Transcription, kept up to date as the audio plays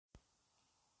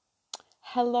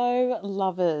Hello,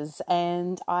 lovers,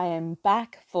 and I am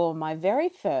back for my very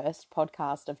first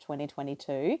podcast of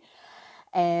 2022.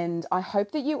 And I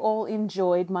hope that you all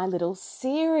enjoyed my little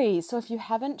series. So, if you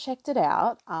haven't checked it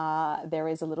out, there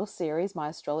is a little series, my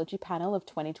astrology panel of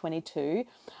 2022.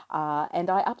 And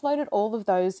I uploaded all of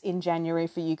those in January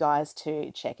for you guys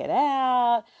to check it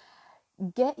out.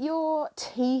 Get your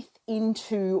teeth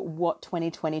into what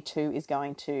 2022 is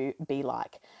going to be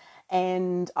like.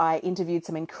 And I interviewed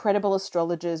some incredible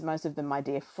astrologers, most of them my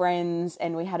dear friends,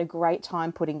 and we had a great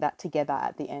time putting that together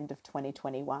at the end of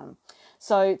 2021.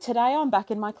 So today I'm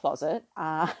back in my closet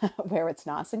where it's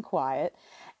nice and quiet,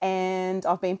 and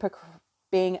I've been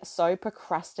being so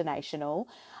procrastinational,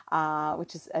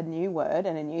 which is a new word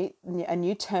and a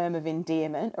new term of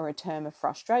endearment or a term of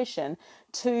frustration,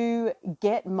 to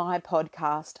get my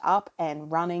podcast up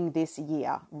and running this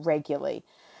year regularly.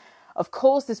 Of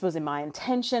course, this was in my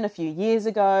intention a few years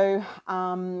ago,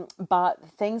 but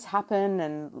things happen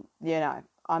and,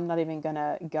 I'm not even going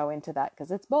to go into that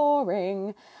because it's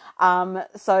boring.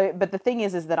 But the thing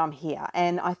is that I'm here,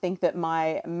 and I think that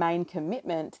my main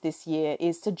commitment this year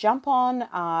is to jump on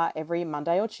every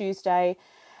Monday or Tuesday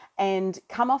and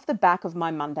come off the back of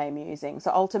my Monday musing.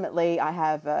 So ultimately, I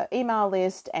have an email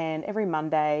list, and every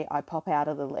Monday I pop out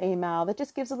a little email that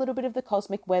just gives a little bit of the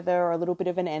cosmic weather or a little bit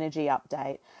of an energy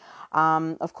update.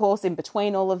 Of course, in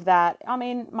between all of that,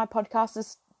 my podcast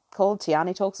is called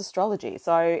Tiani Talks Astrology.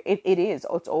 So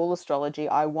it's all astrology.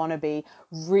 I want to be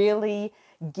really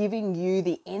giving you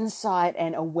the insight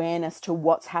and awareness to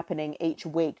what's happening each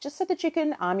week, just so that you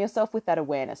can arm yourself with that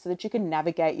awareness, so that you can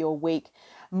navigate your week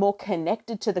more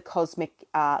connected to the cosmic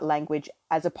language,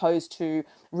 as opposed to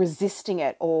resisting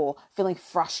it or feeling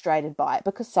frustrated by it,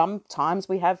 because sometimes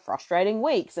we have frustrating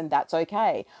weeks and that's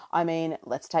okay.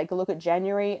 Let's take a look at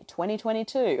January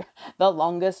 2022, the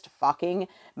longest fucking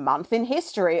month in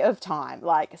history of time.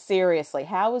 Like, seriously,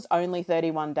 how was only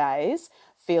 31 days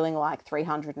feeling like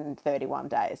 331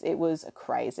 days? It was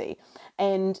crazy.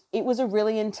 And it was a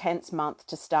really intense month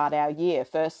to start our year.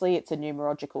 Firstly, it's a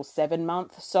numerological 7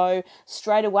 month. So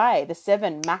straight away, the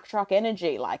 7 Mack truck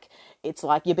energy, it's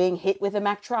like you're being hit with a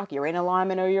Mack truck. You're in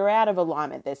alignment or you're out of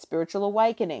alignment. There's spiritual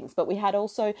awakenings. But we had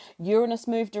also Uranus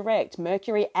move direct,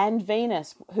 Mercury and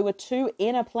Venus, who are 2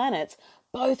 inner planets,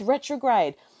 both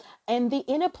retrograde. And the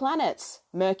inner planets,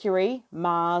 Mercury,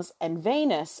 Mars, and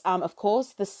Venus, of course,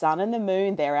 the sun and the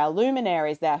moon, they're our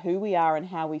luminaries, they're who we are and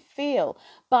how we feel.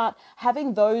 But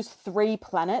having those 3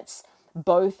 planets,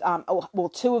 both,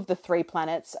 2 of the 3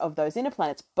 planets of those inner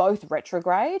planets, both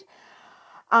retrograde,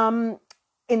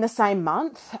 in the same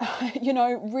month,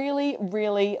 really,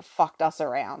 really fucked us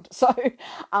around. So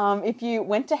if you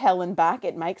went to hell and back,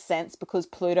 it makes sense, because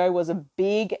Pluto was a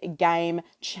big game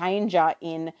changer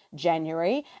in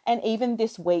January. And even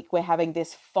this week, we're having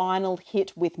this final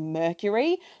hit with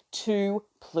Mercury to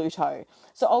Pluto.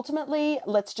 So ultimately,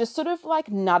 let's just sort of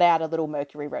nut out a little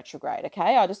Mercury retrograde,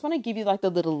 okay? I just want to give you the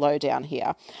little lowdown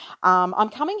here. I'm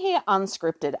coming here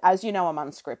unscripted. As you know, I'm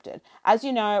unscripted. As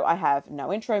you know, I have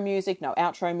no intro music, no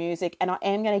outro music, and I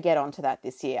am going to get onto that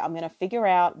this year. I'm going to figure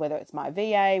out whether it's my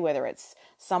VA, whether it's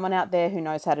someone out there who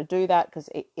knows how to do that, because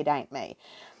it ain't me.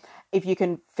 If you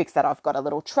can fix that, I've got a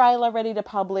little trailer ready to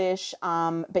publish.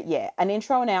 But yeah, an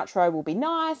intro and outro will be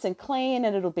nice and clean,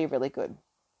 and it'll be really good.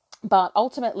 But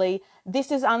ultimately,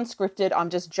 this is unscripted. I'm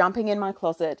just jumping in my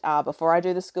closet before I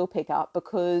do the school pickup,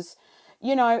 because,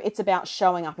 it's about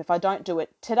showing up. If I don't do it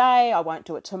today, I won't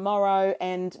do it tomorrow.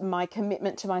 And my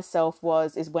commitment to myself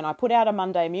is when I put out a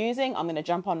Monday musing, I'm going to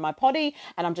jump on my potty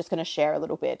and I'm just going to share a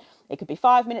little bit. It could be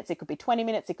 5 minutes, it could be 20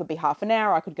 minutes, it could be half an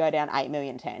hour. I could go down 8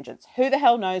 million tangents. Who the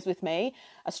hell knows with me?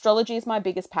 Astrology is my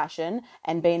biggest passion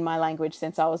and been my language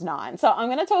since I was 9. So I'm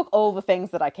going to talk all the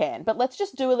things that I can. But let's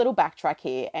just do a little backtrack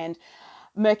here and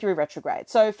Mercury retrograde.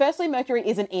 So firstly, Mercury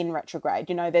isn't in retrograde.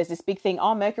 There's this big thing,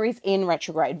 Mercury's in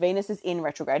retrograde, Venus is in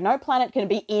retrograde. No planet can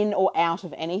be in or out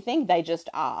of anything. They just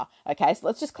are. Okay, so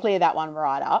let's just clear that one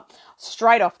right up.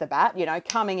 Straight off the bat,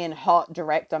 coming in hot,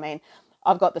 direct.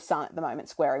 I've got the sun at the moment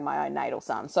squaring my own natal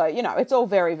sun. So, it's all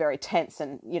very, very tense,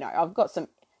 and, I've got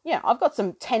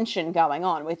some tension going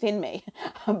on within me,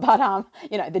 but,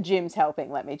 the gym's helping.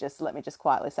 Let me just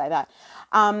quietly say that.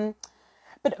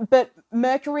 But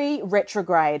Mercury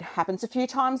retrograde happens a few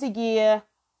times a year,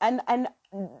 and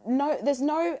no, there's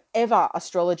no ever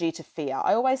astrology to fear.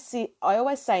 I always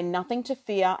say nothing to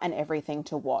fear and everything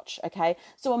to watch. Okay,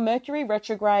 so a Mercury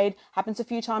retrograde happens a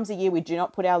few times a year. We do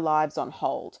not put our lives on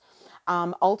hold.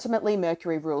 Ultimately,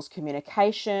 Mercury rules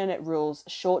communication, it rules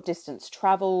short distance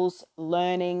travels,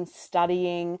 learning,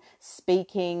 studying,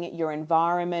 speaking, your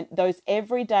environment, those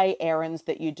everyday errands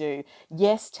that you do.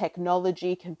 Yes,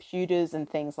 technology, computers, and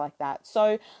things like that.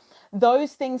 So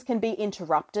those things can be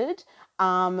interrupted,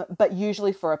 but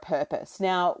usually for a purpose.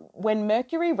 Now, when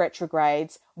Mercury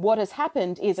retrogrades, what has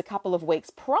happened is a couple of weeks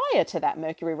prior to that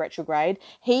Mercury retrograde,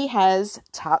 he has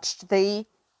touched the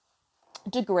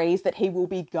degrees that he will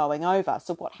be going over.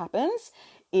 So what happens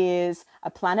is a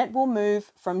planet will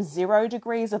move from 0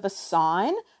 degrees of a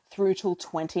sign through till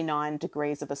 29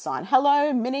 degrees of a sign.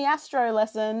 Hello, mini astro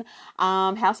lesson.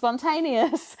 How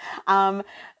spontaneous.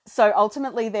 So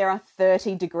ultimately there are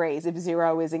 30 degrees if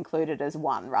 0 is included as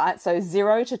 1, right? So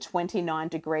 0 to 29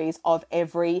 degrees of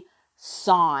every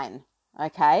sign.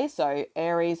 Okay, so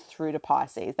Aries through to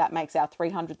Pisces. That makes our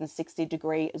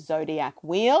 360-degree zodiac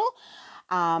wheel.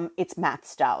 It's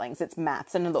maths, darlings. It's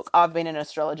maths. And look, I've been an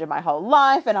astrologer my whole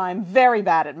life and I'm very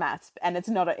bad at maths, and it's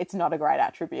not a great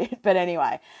attribute. But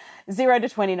anyway, 0 to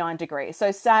 29 degrees.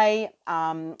 So say,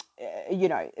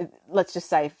 let's just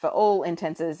say for all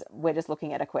intents, we're just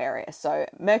looking at Aquarius. So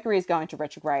Mercury is going to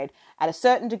retrograde at a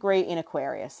certain degree in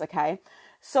Aquarius, okay?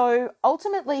 So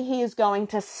ultimately he is going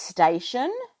to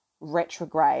station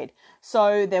retrograde.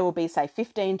 So there will be, say,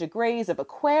 15 degrees of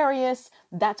Aquarius.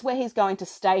 That's where he's going to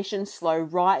station, slow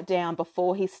right down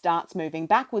before he starts moving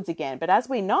backwards again. But as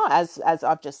we know, as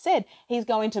I've just said, he's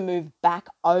going to move back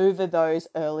over those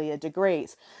earlier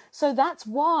degrees. So that's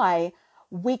why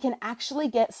we can actually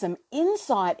get some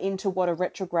insight into what a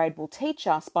retrograde will teach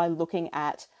us by looking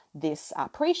at this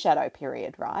pre-shadow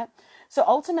period, right? So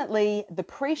ultimately, the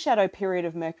pre-shadow period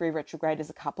of Mercury retrograde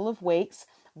is a couple of weeks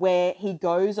where he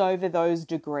goes over those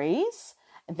degrees,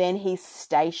 then he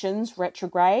stations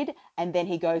retrograde, and then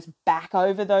he goes back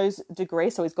over those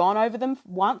degrees. So he's gone over them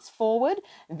once forward,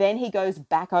 then he goes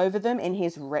back over them in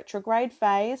his retrograde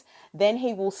phase, then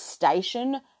he will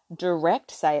station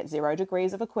direct, say at 0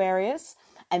 degrees of Aquarius,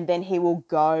 and then he will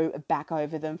go back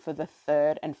over them for the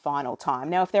third and final time.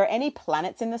 Now, if there are any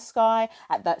planets in the sky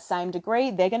at that same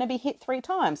degree, they're going to be hit 3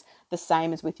 times, the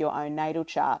same as with your own natal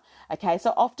chart. Okay,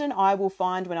 so often I will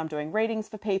find when I'm doing readings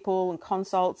for people and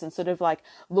consults and sort of like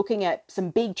looking at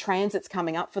some big transits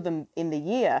coming up for them in the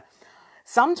year,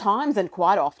 sometimes and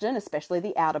quite often, especially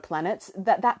the outer planets,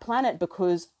 that planet,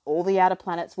 because all the outer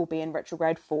planets will be in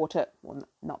retrograde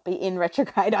not be in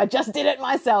retrograde, I just did it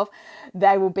myself.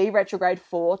 They will be retrograde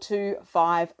 4 to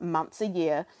 5 months a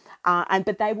year,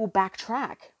 but they will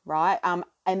backtrack, right?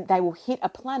 And they will hit a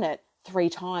planet 3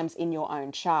 times in your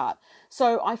own chart.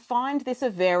 So I find this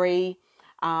a very...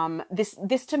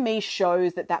 this to me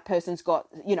shows that person's got,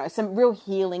 some real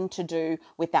healing to do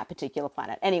with that particular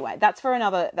planet. Anyway, that's for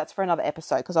another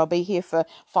episode, because I'll be here for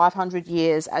 500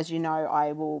 years. As you know,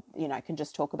 I will, can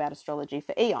just talk about astrology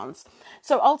for eons.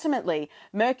 So ultimately,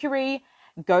 Mercury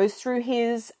goes through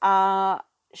his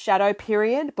shadow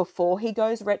period before he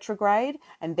goes retrograde,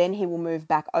 and then he will move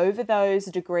back over those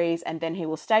degrees, and then he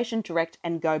will station direct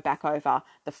and go back over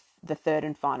the third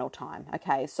and final time.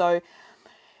 Okay, so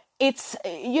it's,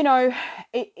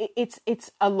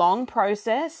 it's a long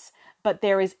process, but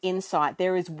there is insight,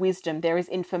 there is wisdom, there is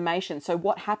information. So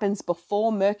what happens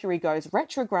before Mercury goes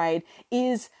retrograde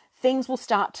is things will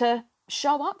start to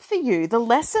show up for you, the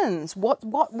lessons, what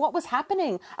was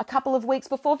happening a couple of weeks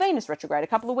before Venus retrograde, a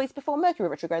couple of weeks before Mercury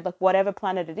retrograde, like whatever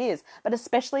planet it is, but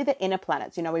especially the inner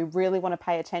planets. We really want to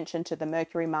pay attention to the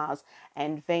Mercury, Mars,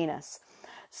 and Venus.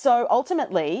 So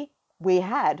ultimately, we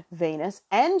had Venus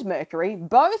and Mercury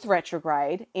both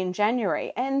retrograde in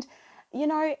January, and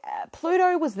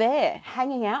Pluto was there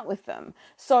hanging out with them.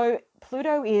 So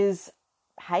Pluto is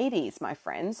Hades, my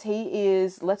friends. He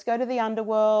is, let's go to the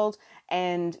underworld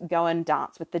and go and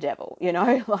dance with the devil,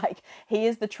 like he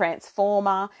is the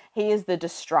transformer, he is the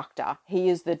destructor, he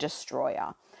is the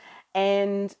destroyer.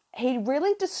 And he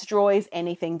really destroys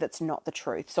anything that's not the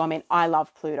truth. So, I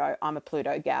love Pluto. I'm a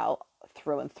Pluto gal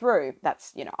through and through.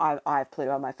 That's, I have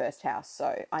Pluto in my first house,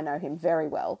 so I know him very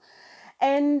well.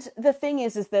 And the thing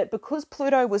is that because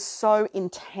Pluto was so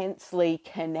intensely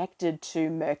connected to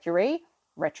Mercury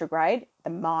retrograde, the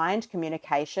mind,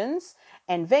 communications,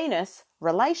 and Venus,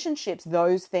 relationships,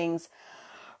 those things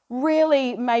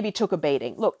really maybe took a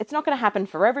beating. Look, it's not going to happen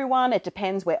for everyone. It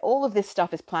depends where all of this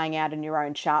stuff is playing out in your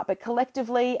own chart. But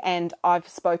collectively, and I've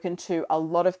spoken to a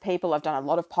lot of people, I've done a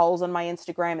lot of polls on my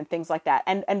Instagram and things like that.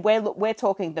 And we're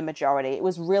talking the majority. It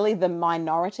was really the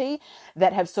minority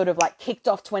that have sort of like kicked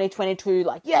off 2022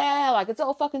 like, yeah, like it's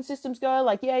all fucking systems go.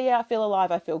 Like, yeah, I feel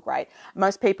alive. I feel great.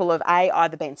 Most people have A,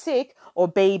 either been sick or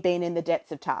B, been in the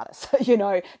depths of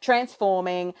TARDIS,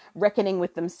 transforming, reckoning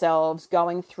with themselves,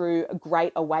 going through a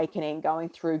great awakening, going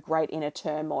through great inner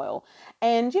turmoil.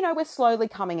 And, we're slowly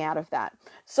coming out of that.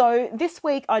 So this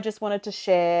week, I just wanted to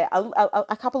share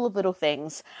a couple of little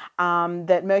things,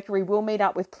 that Mercury will meet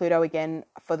up with Pluto again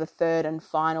for the third and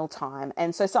final time.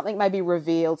 And so something may be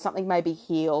revealed, something may be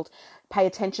healed. Pay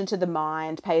attention to the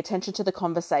mind, pay attention to the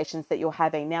conversations that you're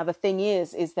having. Now, the thing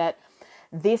is that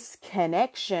this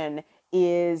connection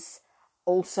is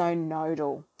also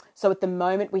nodal. So at the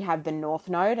moment we have the North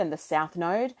Node and the South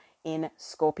Node in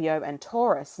Scorpio and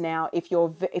Taurus. Now, if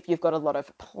you've got a lot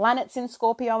of planets in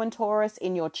Scorpio and Taurus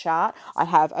in your chart, I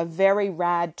have a very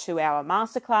rad 2-hour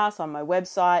masterclass on my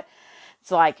website.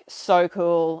 It's like so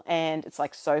cool, and it's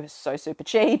like so super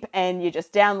cheap, and you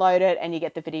just download it and you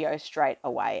get the video straight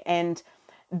away. And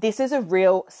this is a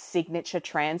real signature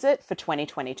transit for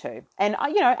 2022. And,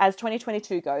 as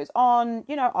 2022 goes on,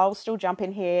 I'll still jump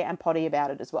in here and potty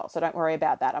about it as well. So don't worry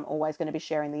about that. I'm always going to be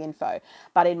sharing the info.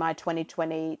 But in my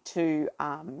 2022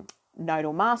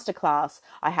 nodal masterclass,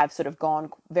 I have sort of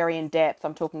gone very in depth.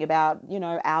 I'm talking about,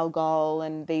 Algol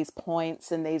and these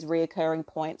points and these reoccurring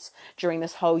points during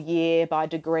this whole year by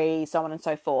degree, so on and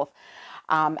so forth.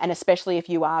 And especially if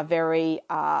you are very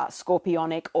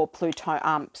Scorpionic or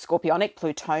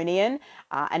Plutonian,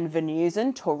 and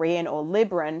Venusian, Taurian or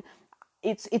Libran,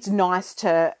 it's nice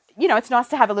to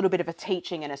have a little bit of a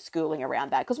teaching and a schooling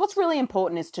around that. Because what's really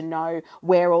important is to know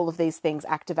where all of these things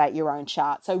activate your own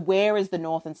chart. So where is the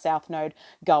North and South Node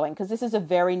going? Because this is a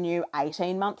very new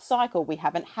 18-month cycle. We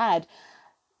haven't had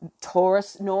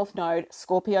Taurus North Node,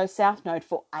 Scorpio South Node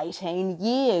for 18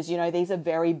 years. These are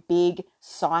very big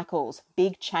cycles,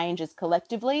 big changes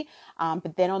collectively,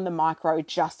 but then on the micro,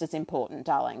 just as important,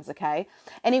 darlings, okay?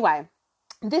 Anyway,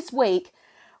 this week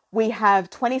we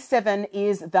have 27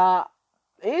 is the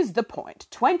point,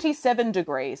 27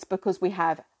 degrees, because we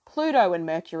have Pluto and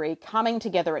Mercury coming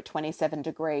together at 27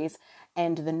 degrees,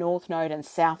 and the North Node and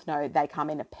South Node, they come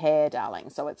in a pair, darling.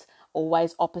 So it's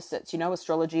always opposites.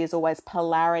 Astrology is always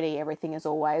polarity. Everything is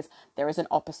always, there is an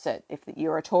opposite. If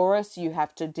you're a Taurus, you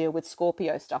have to deal with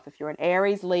Scorpio stuff. If you're an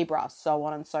Aries, Libra, so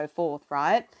on and so forth,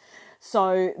 right?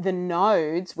 So the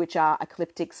nodes, which are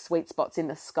ecliptic sweet spots in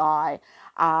the sky,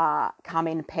 come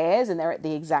in pairs, and they're at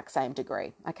the exact same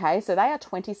degree. Okay, so they are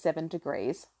 27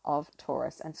 degrees of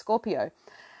Taurus and Scorpio.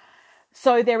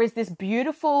 So there is this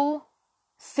beautiful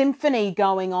symphony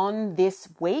going on this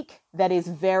week that is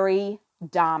very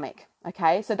dharmic.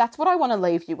 Okay, so that's what I want to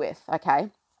leave you with. Okay,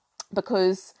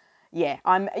 because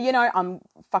I'm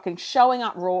fucking showing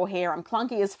up raw here. I'm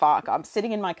clunky as fuck. I'm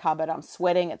sitting in my cupboard. I'm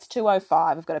sweating. It's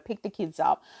 2:05. I've got to pick the kids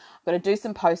up. I've got to do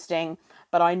some posting.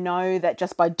 But I know that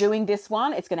just by doing this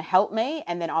one, it's going to help me.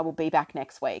 And then I will be back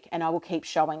next week and I will keep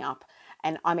showing up.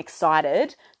 And I'm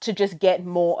excited to just get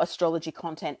more astrology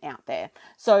content out there.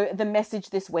 So the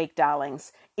message this week,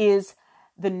 darlings, is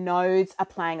the nodes are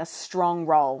playing a strong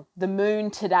role. The moon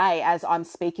today, as I'm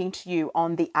speaking to you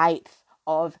on the 8th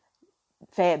of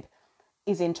Feb,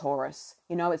 is in Taurus.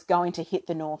 It's going to hit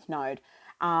the North Node,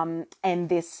 and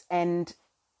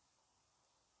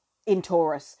in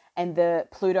Taurus, and the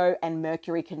Pluto and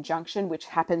Mercury conjunction, which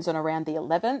happens on around the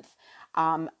 11th,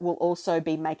 will also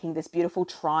be making this beautiful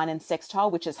trine and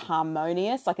sextile, which is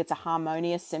harmonious, like it's a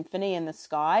harmonious symphony in the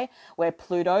sky, where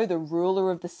Pluto, the ruler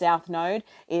of the South Node,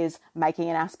 is making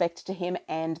an aspect to him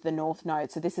and the North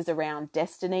Node. So this is around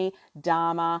destiny,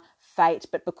 dharma, fate.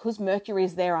 But because Mercury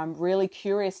is there, I'm really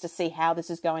curious to see how this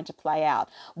is going to play out.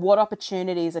 What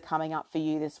opportunities are coming up for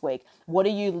you this week? What are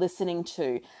you listening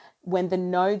to? When the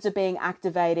nodes are being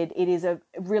activated, it is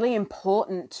really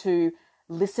important to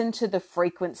listen to the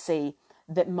frequency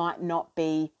that might not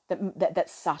be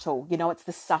that's subtle. It's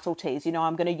the subtleties.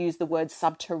 I'm going to use the word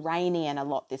subterranean a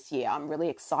lot this year. I'm really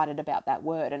excited about that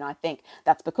word. And I think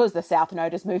that's because the South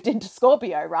Node has moved into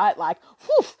Scorpio, right? Like,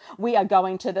 whew, we are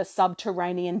going to the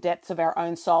subterranean depths of our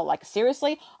own soul. Like,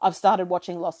 seriously, I've started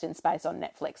watching Lost in Space on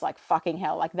Netflix. Like, fucking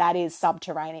hell. Like, that is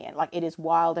subterranean. Like, it is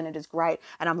wild and it is great.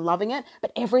 And I'm loving it.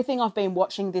 But everything I've been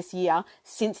watching this year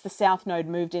since the South Node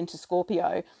moved into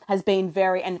Scorpio has been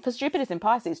very, and because Jupiter's in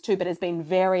Pisces too, but has been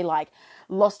very like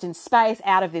lost in space,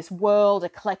 out of this world,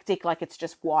 eclectic, like it's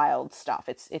just wild stuff.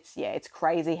 It's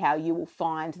crazy how you will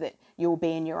find that you'll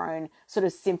be in your own sort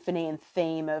of symphony and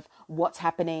theme of what's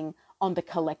happening on the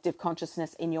collective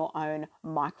consciousness in your own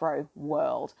micro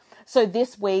world. So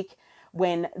this week,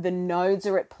 when the nodes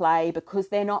are at play, because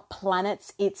they're not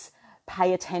planets, it's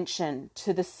pay attention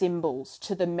to the symbols,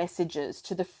 to the messages,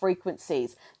 to the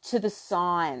frequencies, to the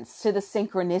signs, to the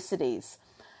synchronicities,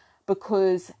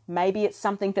 because maybe it's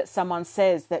something that someone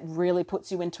says that really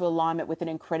puts you into alignment with an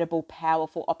incredible,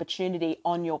 powerful opportunity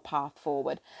on your path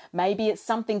forward. Maybe it's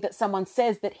something that someone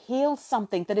says that heals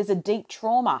something that is a deep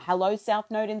trauma. Hello, South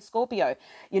Node in Scorpio.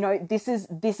 This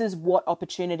is what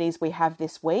opportunities we have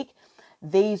this week.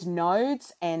 These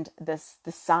nodes and the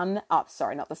sun,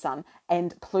 not the sun,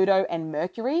 and Pluto and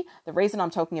Mercury. The reason I'm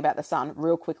talking about the sun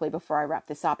real quickly before I wrap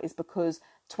this up is because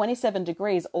 27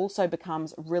 degrees also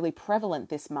becomes really prevalent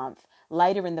this month,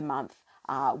 later in the month,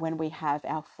 when we have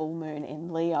our full moon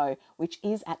in Leo, which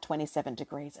is at 27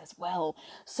 degrees as well.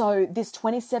 So this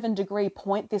 27 degree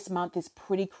point this month is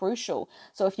pretty crucial.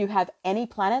 So if you have any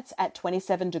planets at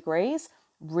 27 degrees,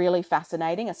 really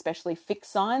fascinating, especially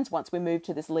fixed signs once we move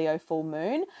to this Leo full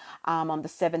moon on the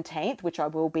 17th, which I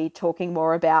will be talking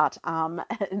more about on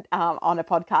a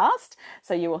podcast.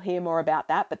 So you will hear more about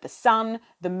that. But the sun,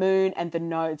 the moon, and the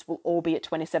nodes will all be at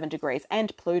 27 degrees,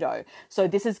 and Pluto. So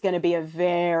this is going to be a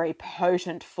very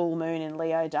potent full moon in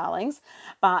Leo, darlings.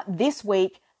 But this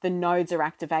week, the nodes are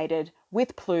activated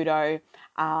with Pluto,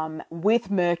 with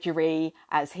Mercury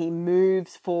as he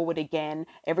moves forward again.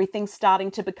 Everything's starting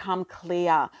to become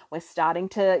clear. We're starting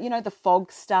to, the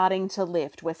fog's starting to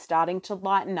lift. We're starting to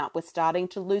lighten up. We're starting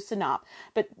to loosen up.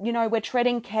 But, we're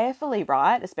treading carefully,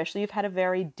 right? Especially you've had a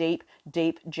very deep,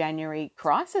 deep January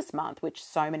crisis month, which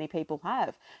so many people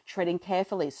have. Treading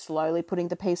carefully, slowly putting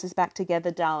the pieces back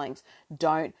together, darlings.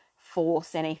 Don't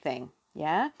force anything,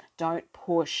 yeah? Don't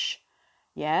push.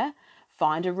 Yeah,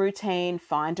 find a routine,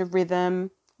 find a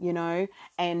rhythm,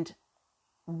 and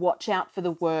watch out for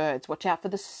the words, watch out for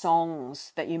the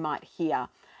songs that you might hear,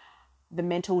 the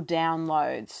mental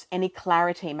downloads, any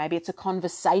clarity. Maybe it's a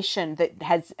conversation that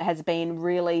has been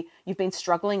really, you've been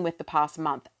struggling with the past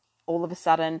month. All of a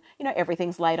sudden,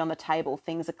 everything's laid on the table.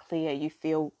 Things are clear. You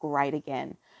feel great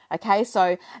again. Okay,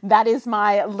 so that is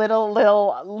my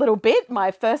little bit,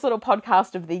 my first little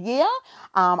podcast of the year.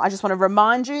 I just want to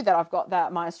remind you that I've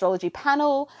got my astrology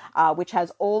panel, which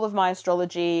has all of my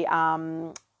astrology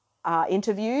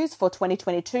interviews for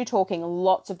 2022, talking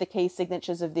lots of the key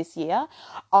signatures of this year.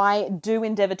 I do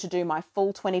endeavour to do my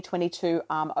full 2022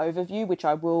 overview, which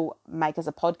I will make as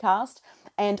a podcast.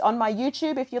 And on my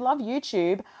YouTube, if you love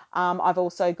YouTube, I've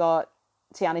also got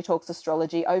Tiani Talks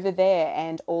Astrology over there,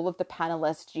 and all of the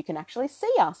panelists, you can actually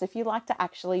see us if you like to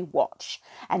actually watch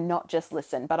and not just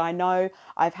listen. But I know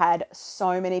I've had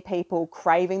so many people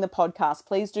craving the podcast.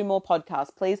 Please do more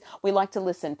podcasts. Please, we like to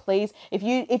listen. Please, if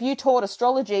you taught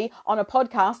astrology on a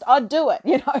podcast, I'd do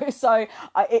it, So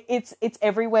it's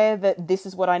everywhere that this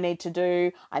is what I need to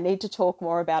do. I need to talk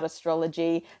more about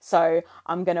astrology. So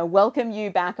I'm going to welcome you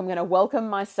back. I'm going to welcome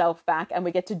myself back, and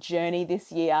we get to journey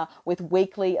this year with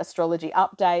weekly astrology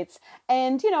updates.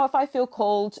 And, if I feel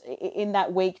called in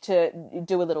that week to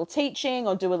do a little teaching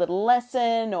or do a little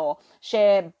lesson or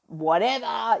share whatever,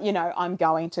 I'm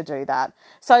going to do that.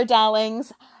 So,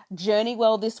 darlings, journey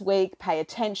well this week. Pay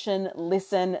attention,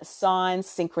 listen, signs,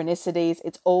 synchronicities.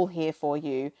 It's all here for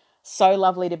you. So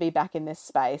lovely to be back in this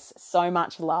space. So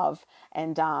much love.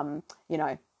 And,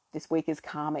 this week is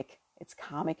karmic. It's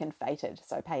karmic and fated.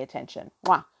 So pay attention.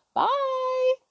 Mwah. Bye.